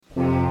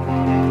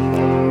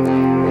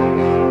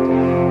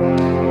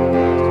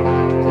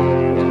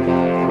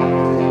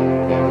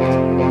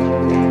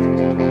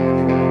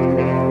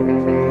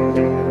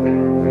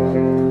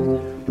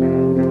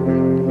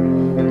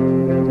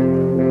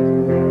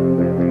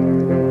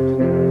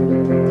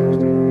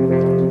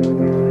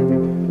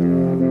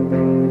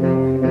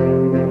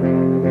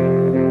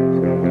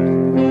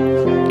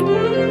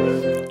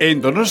En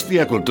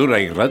Donostia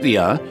Cultura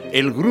Irratia,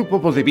 el grupo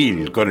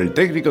Vodevil con el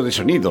técnico de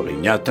sonido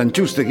Beñat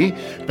Antxustegui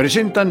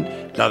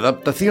presentan la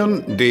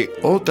adaptación de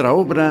otra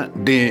obra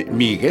de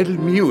Miguel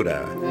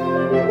Mihura.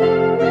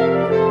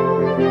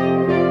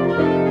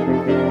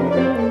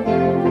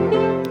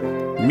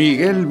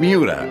 Miguel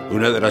Mihura,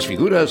 una de las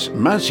figuras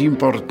más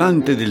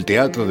importantes del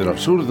teatro del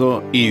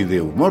absurdo y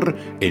de humor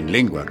en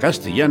lengua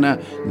castellana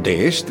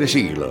de este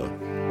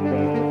siglo.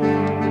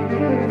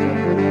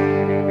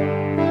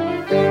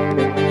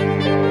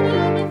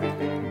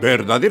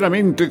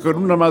 Verdaderamente con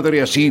una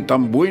madre así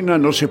tan buena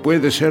no se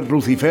puede ser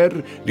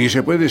Lucifer, ni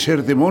se puede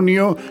ser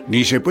demonio,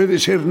 ni se puede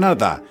ser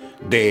nada.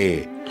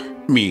 De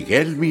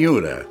Miguel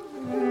Mihura.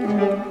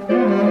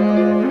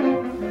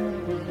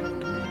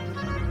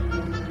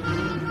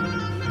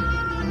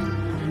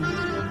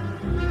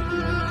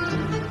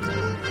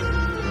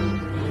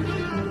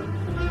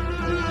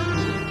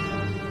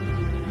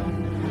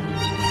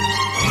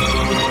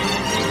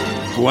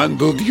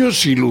 Cuando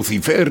Dios y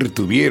Lucifer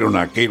tuvieron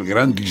aquel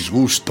gran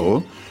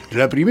disgusto,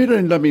 la primera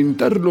en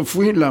lamentarlo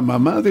fue la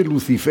mamá de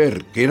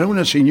Lucifer, que era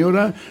una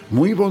señora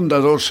muy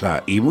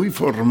bondadosa y muy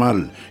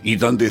formal, y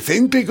tan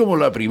decente como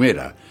la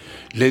primera.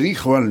 Le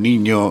dijo al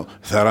niño,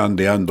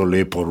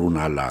 zarandeándole por un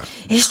ala: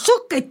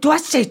 «Eso que tú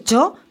has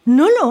hecho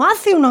no lo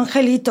hace un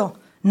angelito.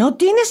 No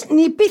tienes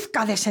ni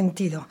pizca de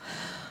sentido.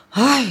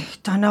 Ay,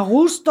 tan a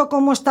gusto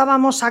como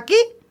estábamos aquí.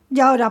 Y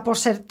ahora, por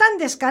ser tan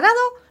descarado,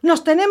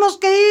 nos tenemos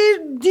que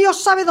ir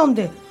Dios sabe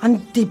dónde.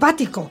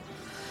 Antipático.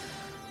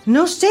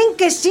 No sé en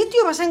qué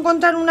sitio vas a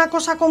encontrar una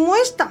cosa como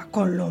esta,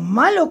 con lo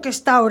malo que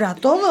está ahora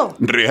todo».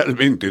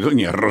 Realmente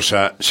doña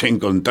Rosa se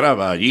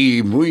encontraba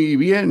allí muy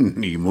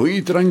bien y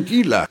muy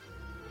tranquila.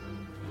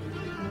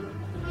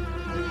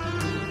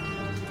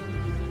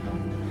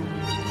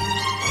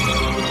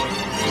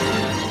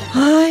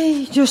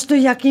 Ay, yo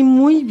estoy aquí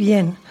muy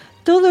bien.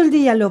 Todo el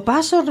día lo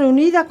paso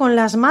reunida con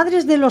las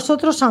madres de los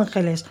otros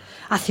ángeles,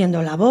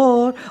 haciendo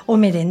labor o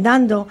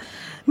merendando,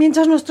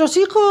 mientras nuestros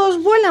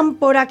hijos vuelan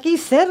por aquí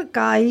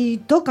cerca y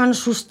tocan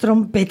sus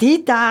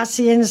trompetitas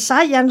y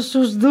ensayan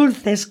sus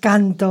dulces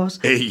cantos.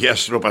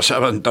 Ellas lo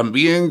pasaban tan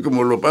bien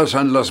como lo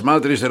pasan las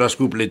madres de las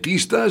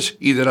cupletistas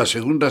y de las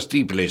segundas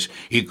triples,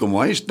 y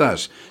como a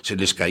estas se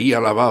les caía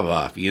la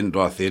baba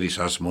viendo hacer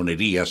esas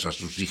monerías a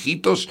sus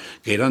hijitos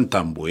que eran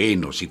tan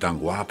buenos y tan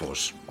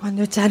guapos.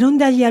 Cuando echaron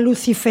de allí a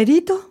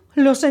Luciferito,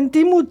 lo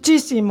sentí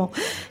muchísimo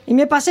y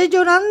me pasé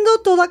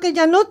llorando toda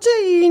aquella noche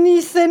y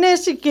ni cené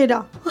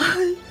siquiera.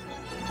 Ay.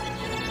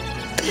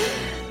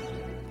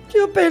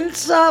 Yo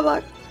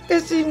pensaba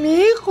que si mi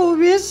hijo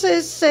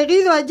hubiese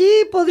seguido allí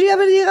podría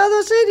haber llegado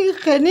a ser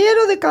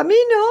ingeniero de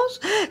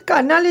caminos,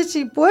 canales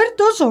y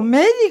puertos o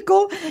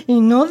médico,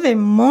 y no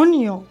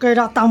demonio, que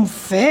era tan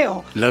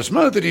feo. Las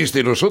madres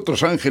de los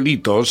otros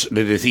angelitos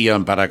le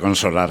decían para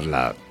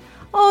consolarla: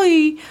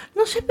 ¡Ay,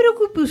 no se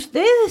preocupe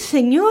usted,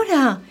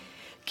 señora!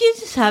 ¿Quién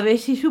sabe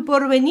si su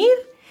porvenir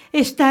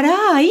estará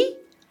ahí?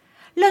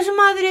 Las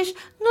madres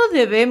no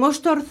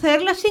debemos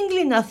torcer las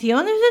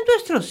inclinaciones de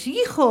nuestros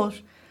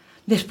hijos.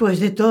 Después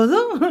de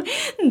todo,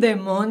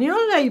 demonios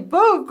hay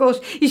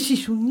pocos, y si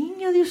su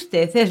niño de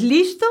usted es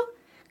listo,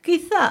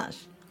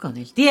 quizás, con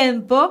el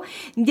tiempo,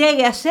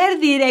 llegue a ser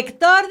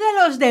director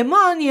de los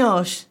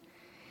demonios.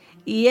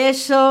 Y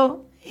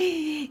eso,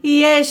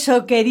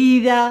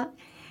 querida,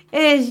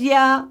 es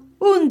ya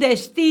un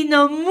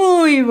destino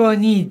muy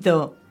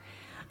bonito.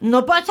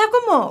 No pasa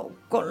como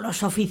con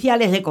los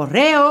oficiales de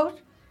correos,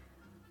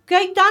 que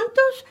hay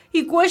tantos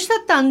y cuesta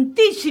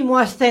tantísimo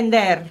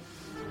ascender.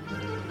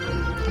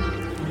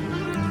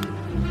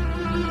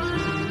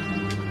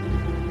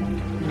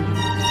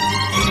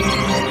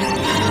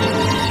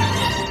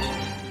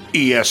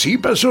 Y así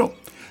pasó.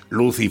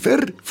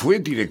 Lucifer fue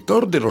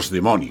director de los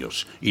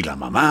demonios y la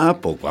mamá,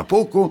 poco a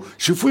poco,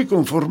 se fue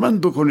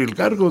conformando con el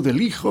cargo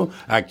del hijo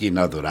a quien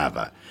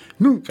adoraba.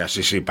 Nunca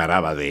se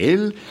separaba de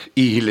él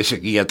y le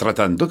seguía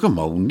tratando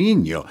como a un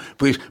niño,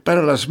 pues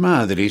para las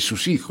madres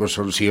sus hijos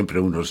son siempre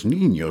unos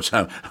niños,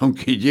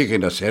 aunque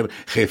lleguen a ser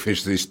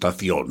jefes de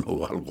estación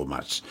o algo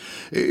más.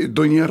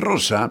 Doña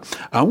Rosa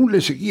aún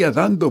le seguía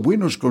dando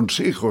buenos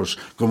consejos,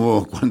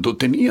 como cuando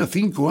tenía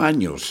 5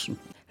 años.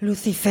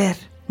 Lucifer,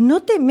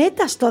 no te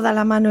metas toda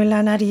la mano en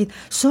la nariz,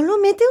 solo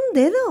mete un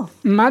dedo.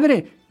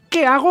 Madre,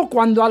 ¿qué hago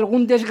cuando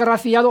algún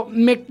desgraciado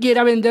me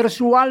quiera vender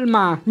su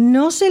alma?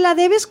 No se la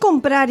debes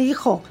comprar,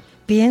 hijo.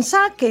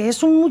 Piensa que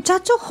es un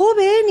muchacho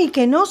joven y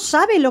que no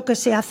sabe lo que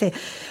se hace.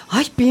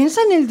 Ay, piensa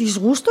en el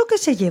disgusto que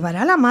se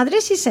llevará la madre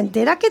si se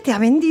entera que te ha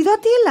vendido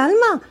a ti el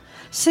alma.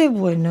 Sé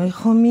bueno,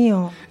 hijo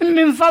mío.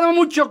 Me enfado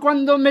mucho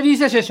cuando me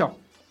dices eso.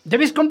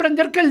 Debes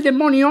comprender que el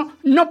demonio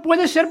no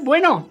puede ser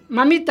bueno,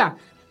 mamita.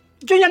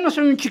 Yo ya no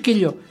soy un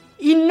chiquillo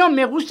y no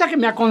me gusta que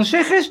me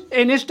aconsejes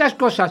en estas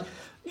cosas.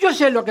 Yo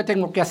sé lo que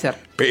tengo que hacer.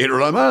 Pero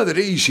la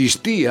madre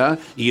insistía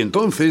y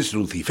entonces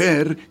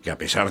Lucifer, que a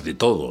pesar de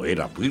todo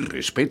era muy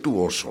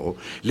respetuoso,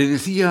 le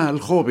decía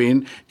al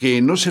joven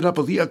que no se la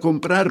podía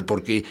comprar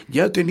porque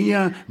ya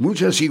tenía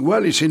muchas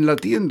iguales en la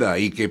tienda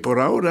y que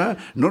por ahora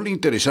no le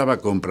interesaba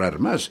comprar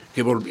más,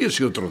 que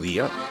volviese otro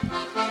día.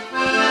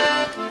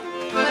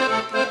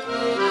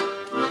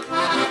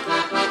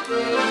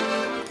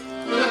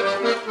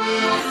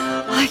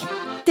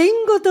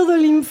 tengo todo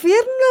el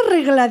infierno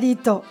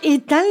arregladito y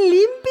tan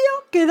limpio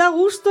que da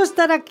gusto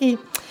estar aquí.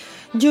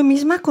 Yo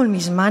misma con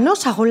mis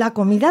manos hago la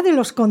comida de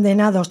los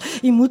condenados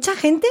y mucha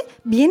gente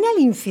viene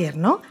al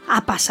infierno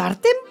a pasar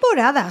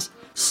temporadas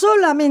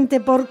solamente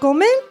por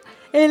comer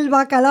el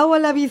bacalao a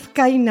la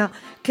vizcaína,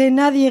 que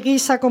nadie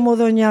guisa como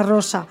Doña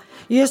Rosa.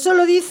 Y eso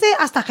lo dice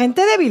hasta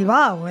gente de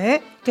Bilbao,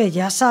 que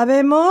ya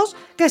sabemos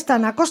que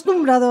están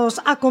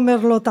acostumbrados a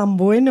comerlo tan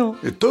bueno.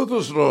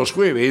 Todos los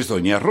jueves,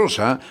 Doña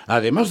Rosa,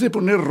 además de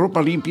poner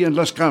ropa limpia en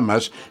las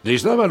camas,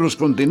 les daba a los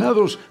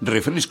condenados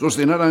refrescos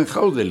de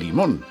naranja o de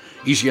limón.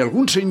 Y si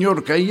algún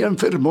señor caía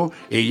enfermo,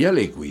 ella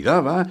le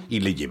cuidaba y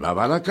le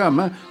llevaba a la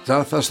cama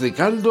tazas de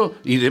caldo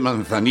y de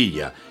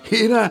manzanilla.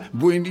 Era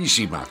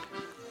buenísima.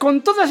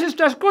 Con todas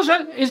estas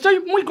cosas estoy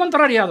muy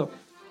contrariado.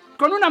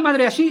 Con una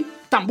madre así,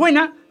 tan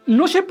buena,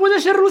 no se puede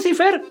ser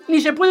Lucifer,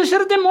 ni se puede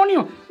ser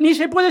demonio, ni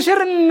se puede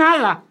ser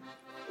nada.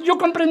 Yo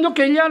comprendo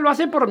que ella lo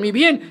hace por mi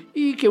bien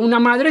y que una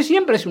madre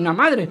siempre es una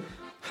madre.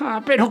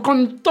 Pero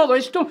con todo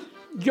esto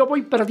yo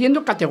voy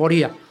perdiendo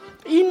categoría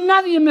y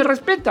nadie me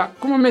respeta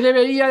como me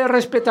debería de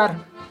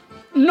respetar.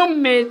 No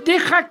me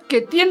deja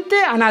que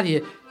tiente a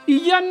nadie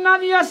y ya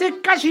nadie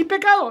hace casi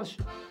pecados.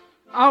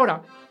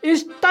 Ahora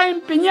está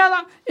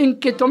empeñada en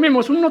que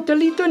tomemos un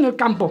hotelito en el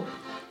campo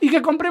y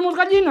que compremos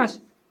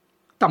gallinas.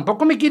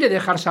 Tampoco me quiere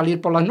dejar salir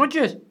por las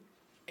noches.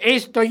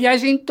 Esto ya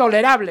es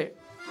intolerable.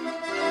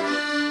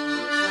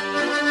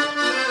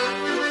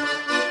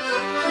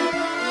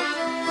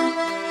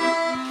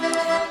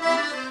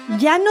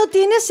 Ya no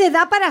tienes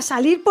edad para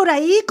salir por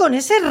ahí con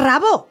ese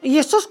rabo y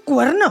esos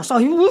cuernos.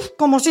 Ay,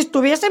 como si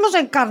estuviésemos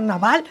en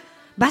carnaval.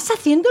 Vas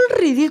haciendo el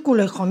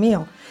ridículo, hijo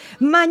mío.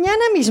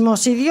 Mañana mismo,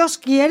 si Dios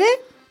quiere,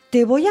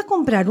 te voy a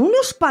comprar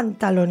unos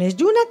pantalones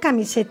y una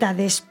camiseta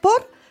de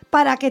sport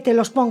para que te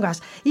los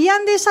pongas y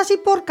andes así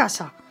por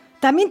casa.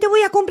 También te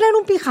voy a comprar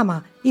un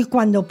pijama y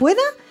cuando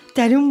pueda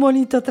te haré un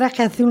bonito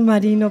traje azul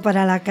marino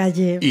para la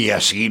calle. Y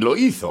así lo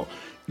hizo.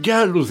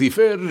 Ya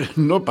Lucifer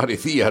no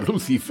parecía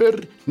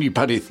Lucifer ni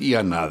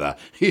parecía nada.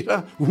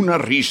 Era una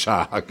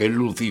risa aquel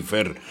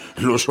Lucifer.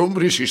 Los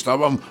hombres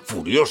estaban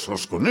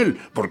furiosos con él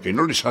porque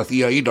no les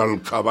hacía ir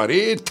al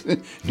cabaret,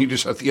 ni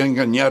les hacía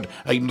engañar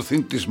a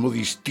inocentes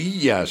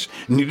modistillas,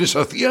 ni les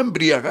hacía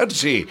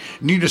embriagarse,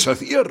 ni les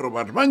hacía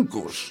robar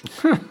bancos.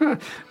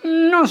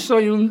 No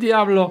soy un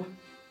diablo.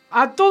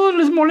 A todos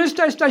les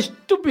molesta esta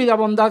estúpida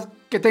bondad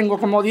que tengo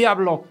como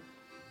diablo.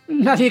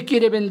 Nadie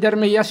quiere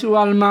venderme ya su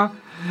alma,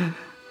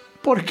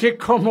 porque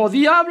como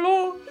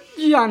diablo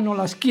ya no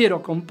las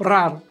quiero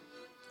comprar.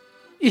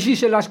 Y si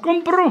se las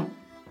compro,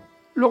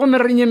 luego me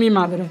riñe mi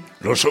madre.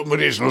 Los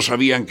hombres no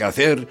sabían qué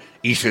hacer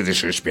y se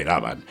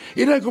desesperaban.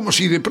 Era como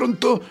si de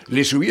pronto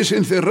les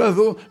hubiesen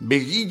cerrado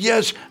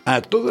veguillas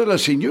a todas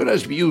las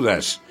señoras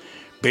viudas.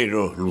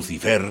 Pero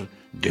Lucifer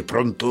de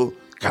pronto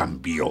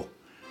cambió.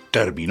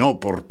 Terminó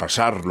por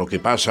pasar lo que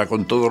pasa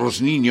con todos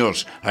los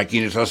niños, a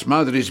quienes las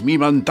madres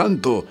miman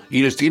tanto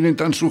y les tienen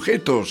tan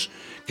sujetos,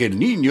 que el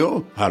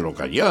niño, a lo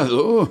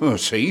callado,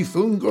 se hizo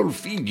un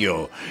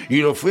golfillo y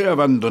lo fue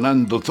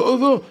abandonando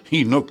todo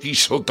y no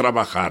quiso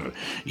trabajar.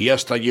 Y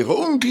hasta llegó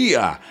un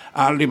día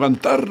a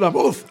levantar la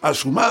voz a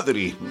su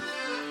madre.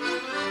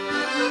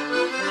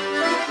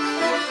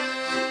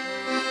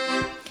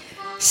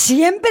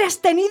 Siempre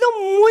has tenido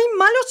muy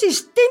malos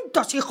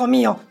instintos, hijo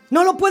mío.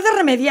 No lo puedes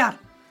remediar.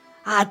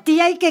 A ti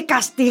hay que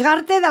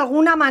castigarte de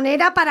alguna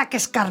manera para que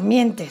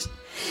escarmientes.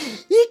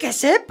 Y que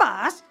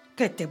sepas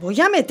que te voy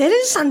a meter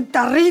en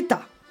Santa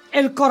Rita,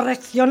 el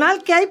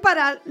correccional que hay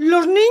para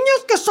los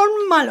niños que son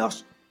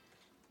malos.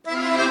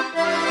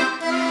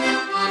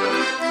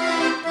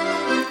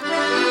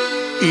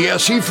 Y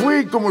así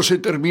fue como se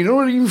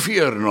terminó el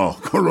infierno,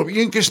 con lo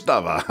bien que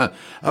estaba.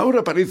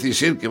 Ahora parece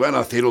ser que van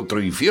a hacer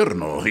otro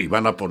infierno y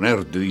van a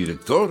poner de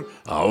director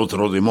a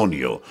otro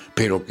demonio.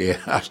 Pero que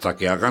hasta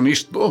que hagan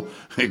esto,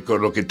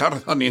 con lo que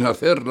tardan en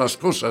hacer las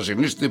cosas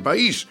en este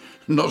país,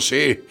 no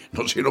sé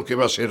lo que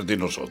va a ser de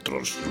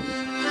nosotros.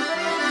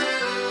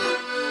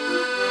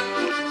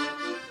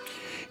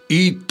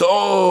 Y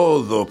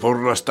todo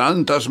por las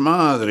tantas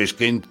madres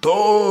que en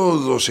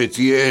todo se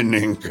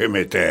tienen que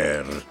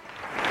meter.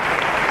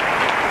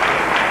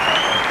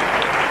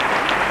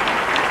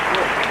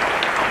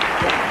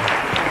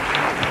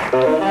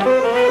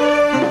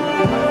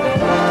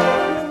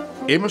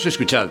 Hemos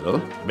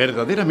escuchado,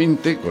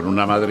 verdaderamente, con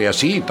una madre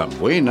así, tan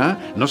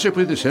buena, no se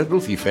puede ser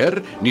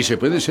Lucifer, ni se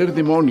puede ser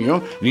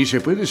demonio, ni se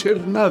puede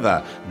ser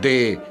nada,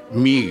 de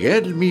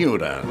Miguel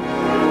Mihura.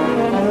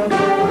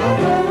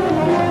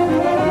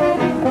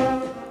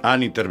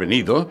 Han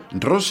intervenido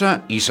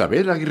Rosa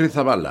Isabel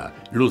Aguirrezabala,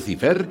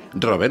 Lucifer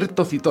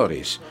Roberto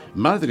Citores,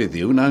 Madre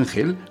de un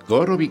ángel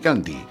Coro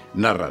Vicanti,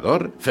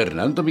 narrador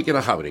Fernando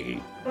Miquel Jauregui.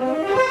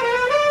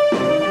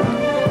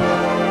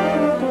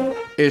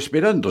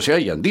 Esperando se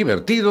hayan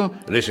divertido,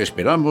 les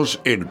esperamos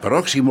el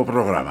próximo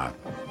programa.